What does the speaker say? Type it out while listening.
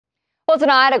Well,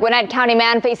 tonight, a Gwinnett County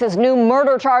man faces new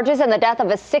murder charges in the death of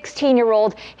a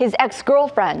 16-year-old, his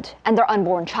ex-girlfriend, and their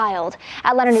unborn child.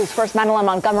 Atlanta News First Madeline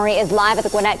Montgomery is live at the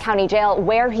Gwinnett County Jail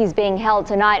where he's being held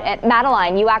tonight. At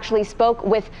Madeline, you actually spoke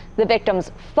with the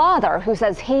victim's father, who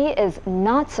says he is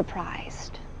not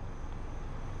surprised.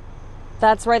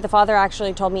 That's right. The father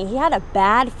actually told me he had a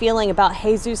bad feeling about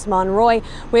Jesus Monroy.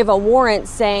 We have a warrant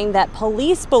saying that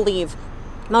police believe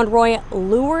Monroy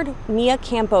lured Mia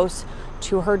Campos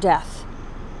to her death.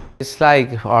 It's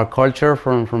like our culture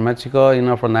from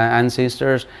Mexico, from the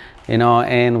ancestors,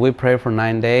 and we pray for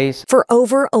 9 days. For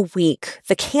over a week,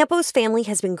 the Campos family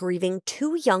has been grieving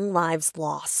 2 young lives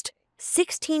lost.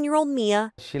 16-year-old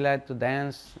Mia. She liked to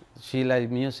dance. She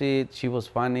liked music. She was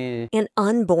funny. And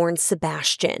unborn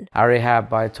Sebastian. I already have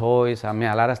buy toys. a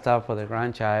lot of stuff for the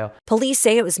grandchild. Police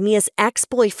say it was Mia's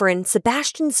ex-boyfriend,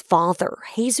 Sebastian's father,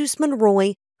 Jesus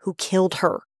Monroy, who killed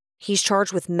her. He's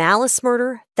charged with malice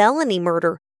murder, felony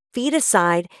murder,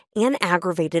 feticide, and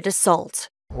aggravated assault.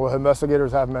 Well,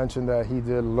 investigators have mentioned that he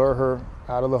did lure her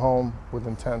out of the home with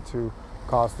intent to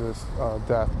cause this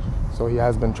death. So he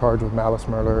has been charged with malice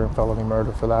murder and felony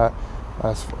murder for that.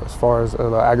 As far as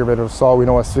the aggravated assault, we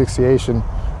know asphyxiation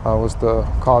was the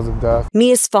cause of death.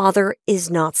 Mia's father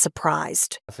is not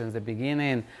surprised. Since the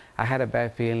beginning, I had a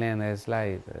bad feeling. It's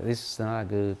like, this is not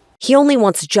good. He only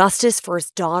wants justice for his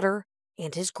daughter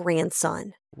and his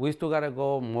grandson. We still gotta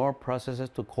go more processes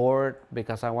to court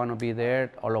because I want to be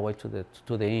there all the way to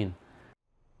the end.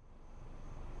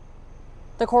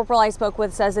 The corporal I spoke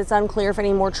with says it's unclear if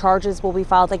any more charges will be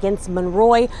filed against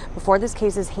Monroy before this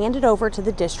case is handed over to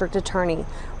the district attorney.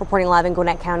 Reporting live in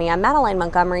Gwinnett County, I'm Madeline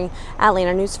Montgomery,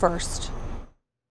 Atlanta News First.